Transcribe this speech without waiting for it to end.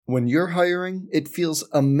When you're hiring, it feels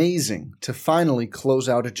amazing to finally close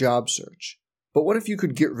out a job search. But what if you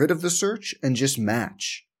could get rid of the search and just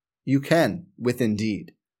match? You can with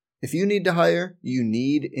Indeed. If you need to hire, you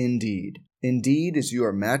need Indeed. Indeed is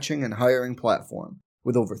your matching and hiring platform.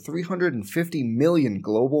 With over 350 million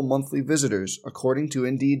global monthly visitors, according to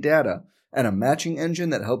Indeed data, and a matching engine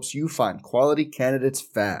that helps you find quality candidates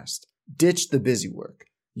fast. Ditch the busy work.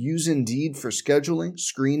 Use Indeed for scheduling,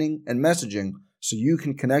 screening, and messaging so you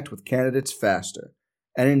can connect with candidates faster.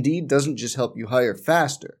 And Indeed doesn't just help you hire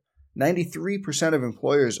faster. 93% of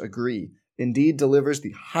employers agree Indeed delivers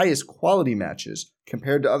the highest quality matches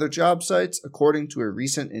compared to other job sites, according to a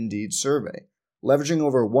recent Indeed survey. Leveraging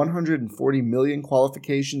over 140 million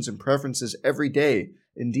qualifications and preferences every day,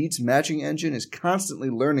 Indeed's matching engine is constantly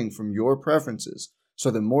learning from your preferences, so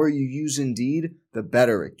the more you use Indeed, the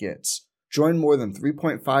better it gets. Join more than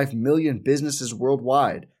 3.5 million businesses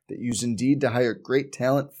worldwide that use Indeed to hire great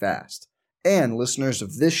talent fast. And listeners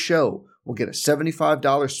of this show will get a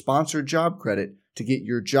 $75 sponsored job credit to get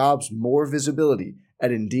your jobs more visibility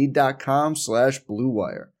at Indeed.com/Blue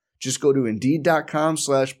Wire. Just go to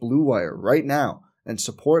Indeed.com/Blue Wire right now and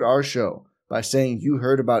support our show by saying you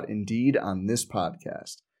heard about Indeed on this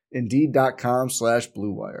podcast.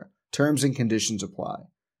 Indeed.com/Blue Wire. Terms and conditions apply.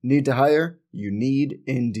 Need to hire? You need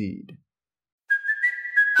Indeed.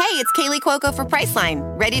 Hey, it's Kaylee Cuoco for Priceline.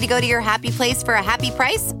 Ready to go to your happy place for a happy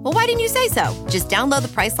price? Well, why didn't you say so? Just download the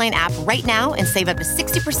Priceline app right now and save up to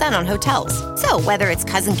 60% on hotels. So whether it's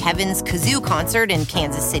Cousin Kevin's Kazoo Concert in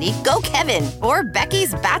Kansas City, go Kevin, or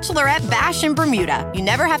Becky's Bachelorette Bash in Bermuda, you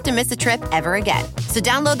never have to miss a trip ever again. So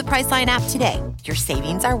download the Priceline app today. Your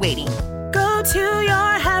savings are waiting. Go to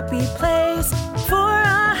your happy place for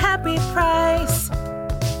a happy price.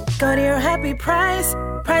 Go to your happy price,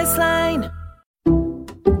 Priceline.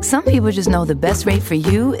 Some people just know the best rate for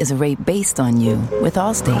you is a rate based on you with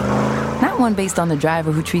Allstate. Not one based on the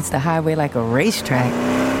driver who treats the highway like a racetrack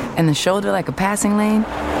and the shoulder like a passing lane.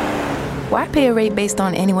 Why pay a rate based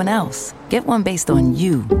on anyone else? Get one based on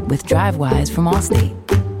you with DriveWise from Allstate.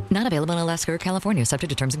 Not available in Alaska or California, subject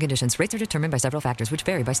to terms and conditions. Rates are determined by several factors, which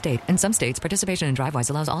vary by state. In some states, participation in DriveWise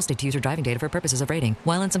allows Allstate to use your driving data for purposes of rating.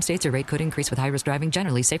 While in some states, your rate could increase with high-risk driving.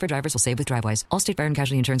 Generally, safer drivers will save with DriveWise. Allstate Fire and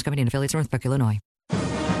Casualty Insurance Company and affiliates, Northbrook, Illinois.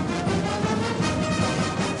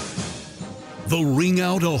 The Ring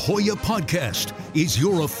Out Ahoya podcast is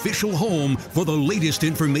your official home for the latest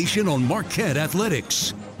information on Marquette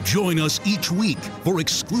athletics. Join us each week for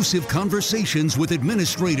exclusive conversations with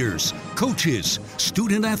administrators, coaches,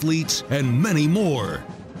 student athletes, and many more.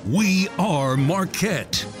 We are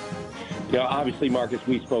Marquette. You know, obviously, Marcus,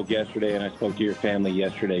 we spoke yesterday, and I spoke to your family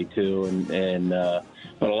yesterday too,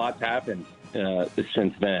 but a lot's happened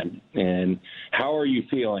since then. And how are you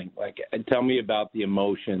feeling? Like, tell me about the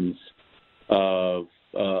emotions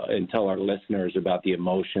and tell our listeners about the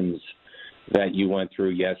emotions that you went through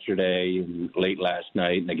yesterday and late last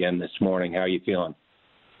night and again this morning. How are you feeling?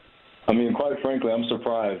 I mean, quite frankly, I'm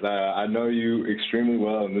surprised. I know you extremely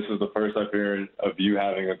well, and this is the first I've heard of you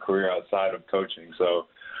having a career outside of coaching,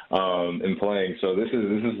 and playing. So this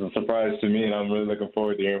is a surprise to me, and I'm really looking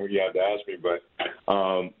forward to hearing what you have to ask me. But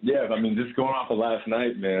just going off of last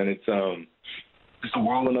night, man, it's just a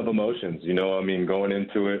whirlwind of emotions. Going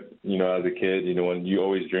into it, as a kid, when you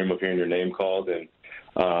always dream of hearing your name called and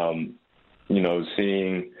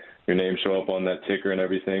seeing your name show up on that ticker and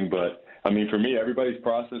everything. But for me, everybody's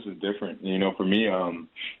process is different. For me,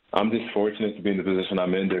 I'm just fortunate to be in the position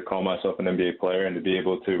I'm in to call myself an NBA player and to be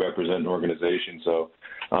able to represent an organization. So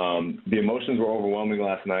the emotions were overwhelming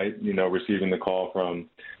last night, receiving the call from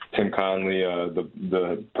Tim Conley,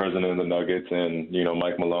 the president of the Nuggets, and,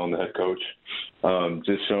 Mike Malone, the head coach,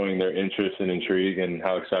 just showing their interest and intrigue and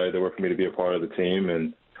how excited they were for me to be a part of the team.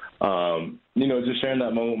 And, just sharing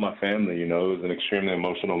that moment with my family, it was an extremely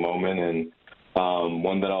emotional moment and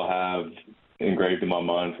one that I'll have engraved in my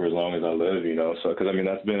mind for as long as I live, So, because,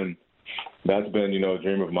 that's been a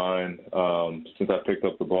dream of mine since I picked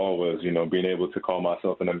up the ball was, being able to call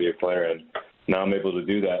myself an NBA player. And now I'm able to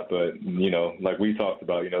do that. But, like we talked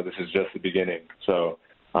about, this is just the beginning. So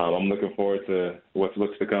I'm looking forward to what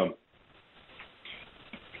looks to come.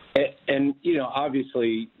 And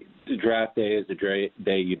obviously the draft day is the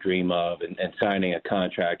day you dream of, and signing a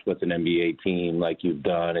contract with an NBA team like you've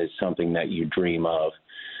done is something that you dream of.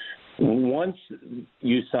 Once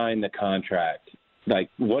you sign the contract,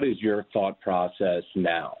 what is your thought process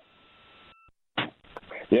now?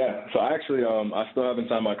 Yeah, so actually, I still haven't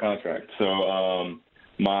signed my contract. So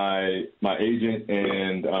my agent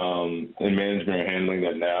and management are handling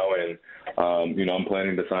that now, and I'm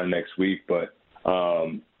planning to sign next week. But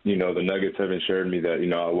the Nuggets have assured me that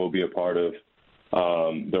I will be a part of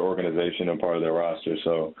their organization and part of their roster.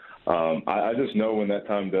 So I just know when that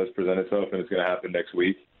time does present itself, and it's going to happen next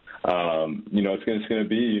week, it's going to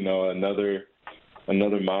be,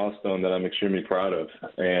 another milestone that I'm extremely proud of.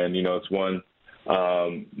 And, it's one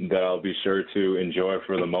that I'll be sure to enjoy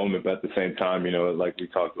for the moment, but at the same time, like we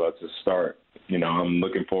talked about, to start. I'm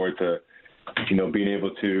looking forward to, being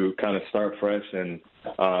able to kind of start fresh and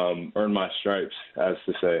earn my stripes, as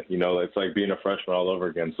to say. It's like being a freshman all over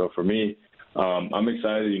again. So for me, I'm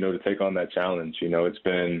excited, to take on that challenge. It's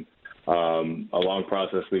been a long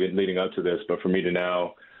process leading up to this, but for me to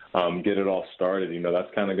now get it all started,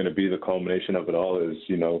 that's kind of going to be the culmination of it all, is,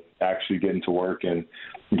 actually getting to work and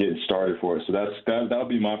getting started for it. So that'll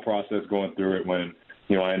be my process going through it when,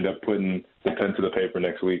 I end up putting the pen to the paper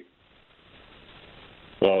next week.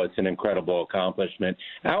 Well, it's an incredible accomplishment.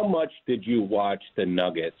 How much did you watch the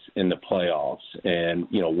Nuggets in the playoffs? And,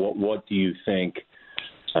 what do you think,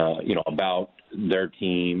 about their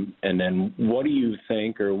team? And then what do you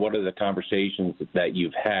think, or what are the conversations that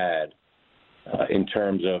you've had in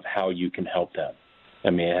terms of how you can help them?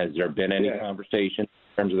 I mean, has there been any conversation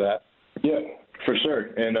in terms of that? Yeah, for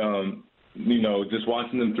sure. And, just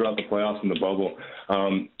watching them throughout the playoffs and the bubble,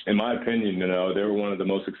 in my opinion, they were one of the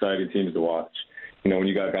most exciting teams to watch. When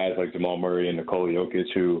you got guys like Jamal Murray and Nikola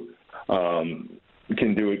Jokic who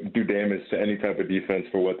can do damage to any type of defense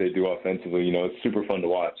for what they do offensively, it's super fun to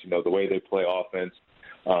watch. The way they play offense,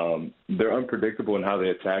 they're unpredictable in how they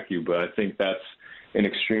attack you, but I think that's an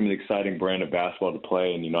extremely exciting brand of basketball to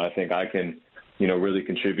play. And, I think I can, really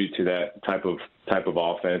contribute to that type of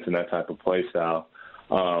offense and that type of play style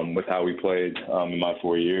with how we played in my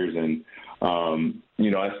 4 years. And,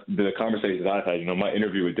 the conversations I've had, my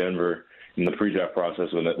interview with Denver in the pre-draft process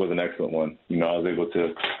was an excellent one. I was able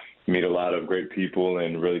to meet a lot of great people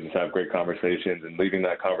and really just have great conversations. And leaving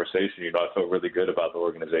that conversation, I felt really good about the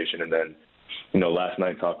organization. And then, last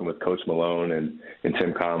night talking with Coach Malone and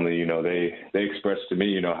Tim Conley, they expressed to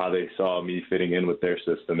me, how they saw me fitting in with their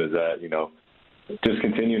system is that, just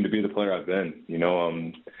continuing to be the player I've been.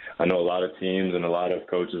 I know a lot of teams and a lot of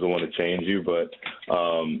coaches will want to change you, but,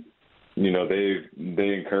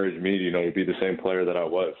 they encouraged me, to be the same player that I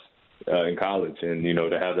was in college, and,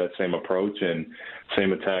 to have that same approach and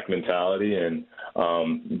same attack mentality. And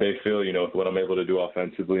they feel, with what I'm able to do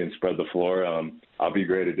offensively and spread the floor, I'll be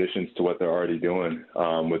great additions to what they're already doing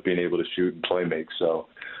with being able to shoot and play make. So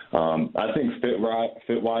I think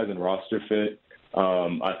fit-wise and roster fit,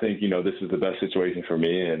 I think, this is the best situation for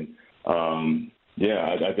me. And,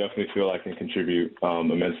 I definitely feel I can contribute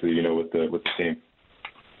immensely, with the team.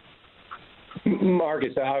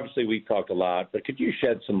 Marcus, obviously we've talked a lot, but could you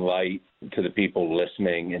shed some light to the people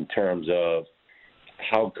listening in terms of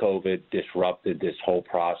how COVID disrupted this whole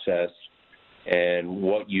process and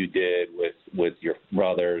what you did with your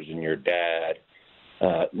brothers and your dad,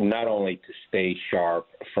 not only to stay sharp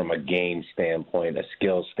from a game standpoint, a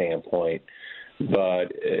skill standpoint,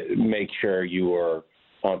 but make sure you were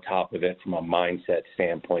on top of it from a mindset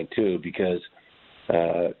standpoint too, because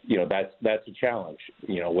that's a challenge,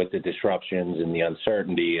 with the disruptions and the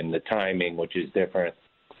uncertainty and the timing, which is different.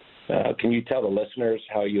 Can you tell the listeners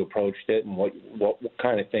how you approached it and what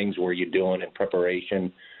kind of things were you doing in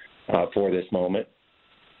preparation for this moment?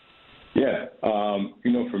 Yeah.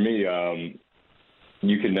 For me,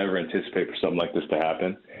 you can never anticipate for something like this to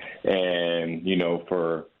happen. And,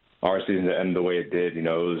 for our season to end the way it did, it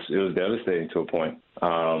was devastating to a point.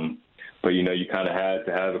 But, you kind of had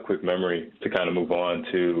to have a quick memory to kind of move on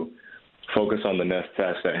to focus on the next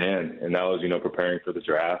task at hand. And that was, preparing for the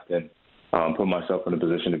draft and put myself in a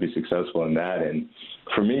position to be successful in that. And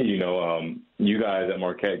for me, you guys at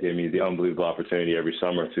Marquette gave me the unbelievable opportunity every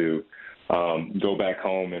summer to go back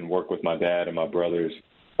home and work with my dad and my brothers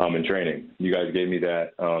in training. You guys gave me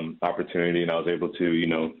that opportunity, and I was able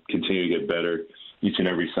to, continue to get better each and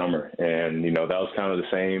every summer. And, that was kind of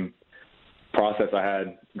the same process I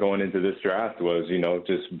had going into this draft was,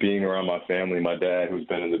 just being around my family, my dad, who's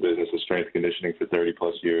been in the business of strength conditioning for 30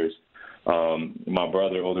 plus years. My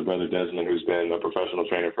older brother Desmond, who's been a professional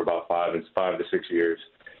trainer for about 5 to 6 years.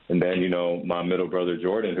 And then, my middle brother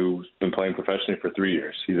Jordan, who's been playing professionally for 3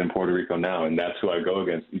 years. He's in Puerto Rico now, and that's who I go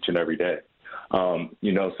against each and every day.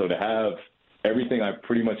 So to have everything I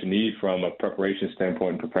pretty much need from a preparation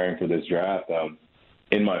standpoint and preparing for this draft,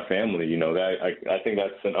 in my family, that I think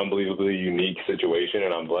that's an unbelievably unique situation,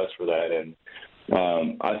 and I'm blessed for that. And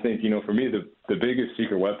I think, for me, the biggest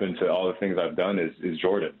secret weapon to all the things I've done is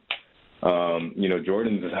Jordan.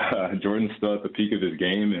 Jordan's still at the peak of his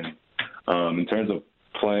game, and in terms of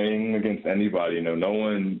playing against anybody, no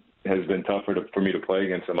one has been tougher for me to play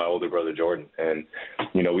against than my older brother Jordan. And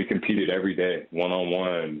we competed every day,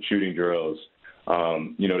 one-on-one, shooting drills,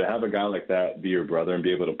 To have a guy like that be your brother and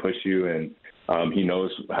be able to push you, and he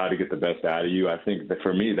knows how to get the best out of you. I think that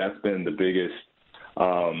for me, that's been the biggest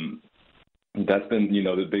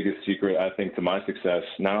the biggest secret, I think, to my success,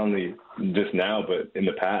 not only just now, but in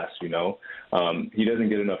the past. He doesn't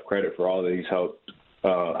get enough credit for all that he's helped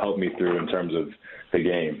me through in terms of the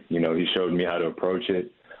game. He showed me how to approach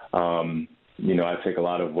it. I take a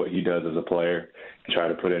lot of what he does as a player and try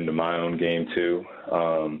to put it into my own game too.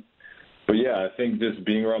 But yeah, I think just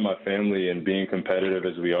being around my family and being competitive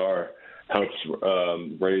as we are helps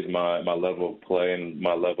raise my level of play and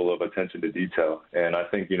my level of attention to detail. And I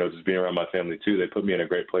think, just being around my family too, they put me in a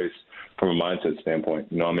great place from a mindset standpoint.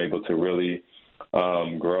 I'm able to really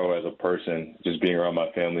grow as a person just being around my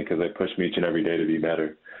family, because they push me each and every day to be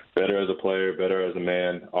better as a player, better as a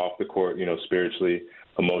man, off the court, spiritually,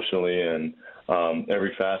 emotionally, and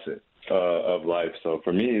every facet of life. So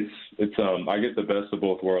for me, it's I get the best of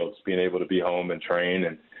both worlds, being able to be home and train.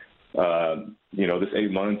 And this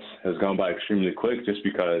 8 months has gone by extremely quick, just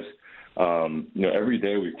because every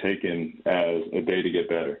day we've taken as a day to get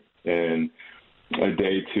better and a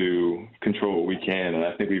day to control what we can. And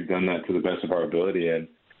I think we've done that to the best of our ability. And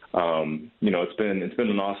it's been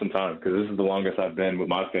an awesome time, because this is the longest I've been with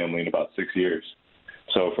my family in about 6 years.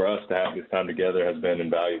 So for us to have this time together has been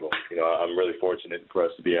invaluable. I'm really fortunate for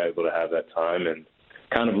us to be able to have that time and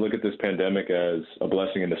kind of look at this pandemic as a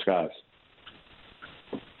blessing in disguise.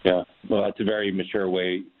 Yeah, well, that's a very mature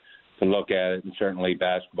way to look at it, and certainly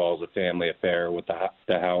basketball is a family affair with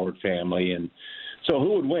the Howard family. And so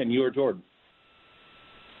who would win, you or Jordan?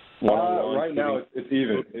 Right now, it's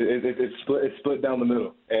even. It's split down the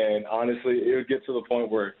middle. And honestly, it would get to the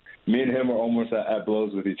point where me and him are almost at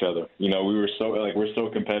blows with each other. We're so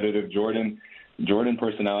competitive. Jordan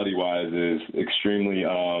personality-wise is extremely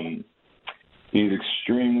he's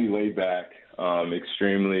extremely laid back,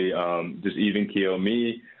 extremely just even keel.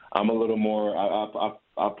 Me, I'm a little more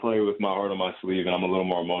I play with my heart on my sleeve, and I'm a little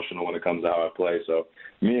more emotional when it comes to how I play. So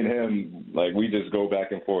me and him, we just go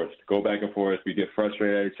back and forth. We get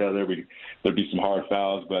frustrated at each other. There'd be some hard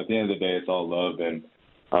fouls, but at the end of the day, it's all love. And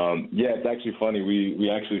it's actually funny.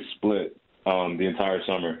 We actually split the entire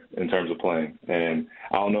summer in terms of playing. And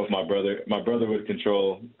I don't know if my brother would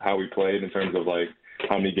control how we played in terms of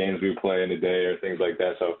how many games we would play in a day or things like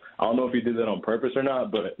that. So I don't know if he did that on purpose or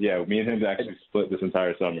not, but yeah, me and him actually split this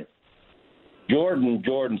entire summer.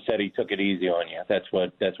 Jordan said he took it easy on you. That's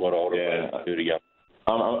what older players do to you.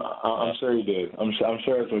 I'm sure he did. I'm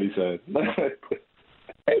sure that's what he said.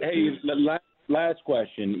 Hey, last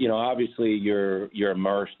question. Obviously you're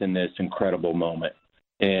immersed in this incredible moment,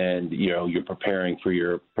 and you're preparing for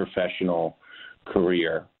your professional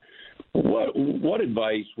career. What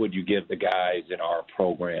advice would you give the guys in our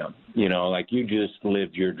program? You just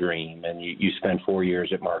lived your dream, and you spent 4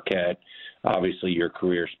 years at Marquette. Obviously, your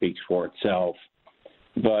career speaks for itself.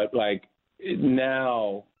 But,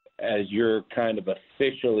 now, as you're kind of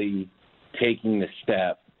officially taking the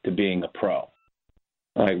step to being a pro,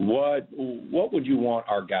 what would you want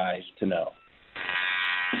our guys to know?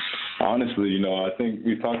 Honestly, I think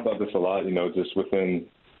we've talked about this a lot, just within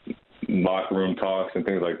locker room talks and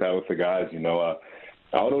things like that with the guys.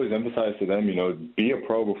 I would always emphasize to them, be a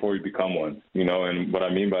pro before you become one, and what I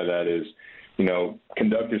mean by that is,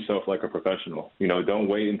 conduct yourself like a professional. Don't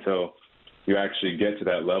wait until you actually get to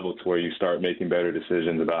that level to where you start making better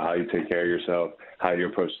decisions about how you take care of yourself, how you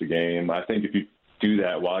approach the game. I think if you do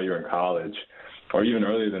that while you're in college, or even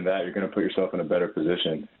earlier than that, you're going to put yourself in a better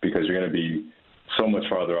position, because you're going to be so much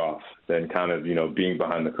farther off than kind of, being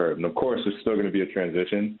behind the curve. And of course, there's still going to be a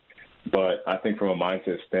transition, but I think from a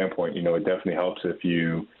mindset standpoint, it definitely helps if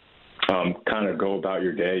you kind of go about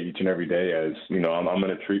your day each and every day as, I'm going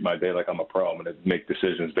to treat my day like I'm a pro. I'm going to make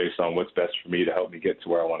decisions based on what's best for me to help me get to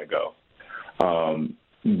where I want to go.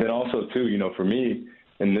 Then also, too, for me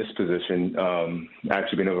in this position,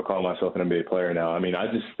 actually being able to call myself an NBA player now, I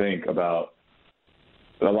just think about,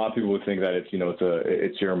 a lot of people would think that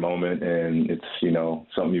it's your moment and it's,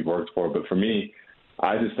 something you've worked for. But for me,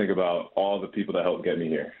 I just think about all the people that helped get me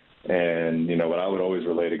here. And, what I would always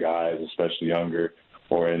relay to guys, especially younger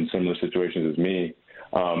or in similar situations as me,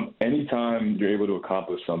 anytime you're able to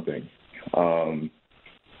accomplish something,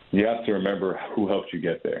 you have to remember who helped you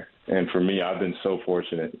get there. And for me, I've been so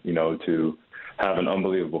fortunate, to have an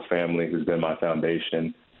unbelievable family who's been my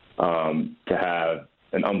foundation, to have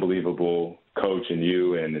an unbelievable coach in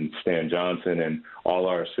you and Stan Johnson and all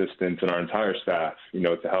our assistants and our entire staff,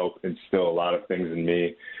 to help instill a lot of things in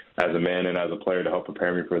me as a man and as a player to help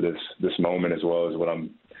prepare me for this moment, as well as what I'm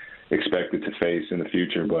expected to face in the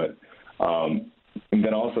future. But and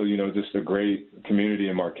then also, just a great community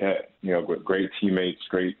in Marquette, great teammates,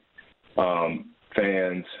 great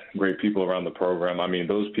fans, great people around the program. I mean,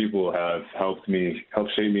 those people have helped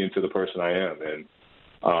shape me into the person I am.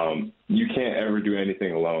 And you can't ever do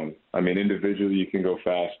anything alone. I mean, individually you can go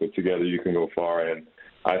fast, but together you can go far. And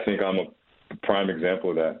I think I'm a prime example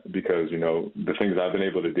of that because, the things I've been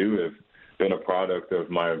able to do have been a product of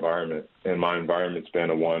my environment. And my environment's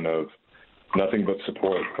been one of nothing but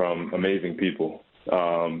support from amazing people.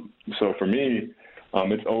 So for me,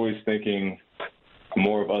 it's always thinking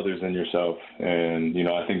more of others than yourself. And,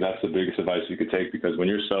 I think that's the biggest advice you could take because when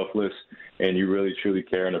you're selfless and you really truly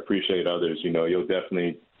care and appreciate others, you'll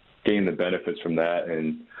definitely gain the benefits from that.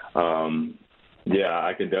 And,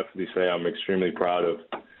 I can definitely say I'm extremely proud of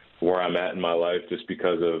where I'm at in my life just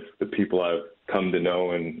because of the people I've come to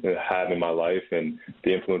know and have in my life and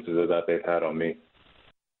the influences that they've had on me.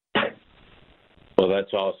 Well,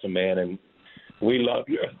 that's awesome, man. And we love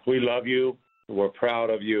you. We love you. We're proud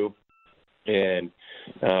of you. And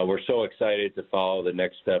we're so excited to follow the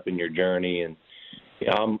next step in your journey. And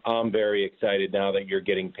I'm very excited now that you're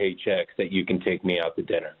getting paychecks that you can take me out to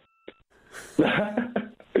dinner.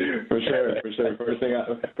 For sure. First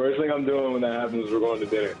thing I'm doing when that happens is we're going to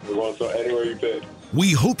dinner. We're going anywhere you pick.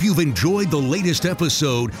 We hope you've enjoyed the latest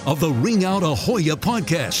episode of the Ring Out Ahoya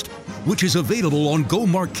podcast, which is available on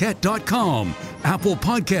GoMarquette.com, Apple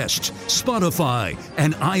Podcasts, Spotify,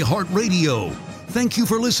 and iHeartRadio. Thank you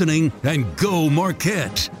for listening, and go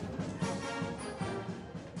Marquette!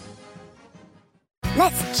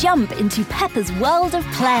 Let's jump into Peppa's world of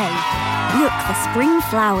play. Look for spring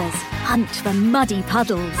flowers, hunt for muddy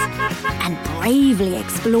puddles, and bravely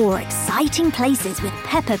explore exciting places with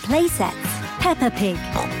Peppa playsets. Peppa Pig,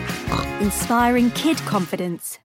 inspiring kid confidence.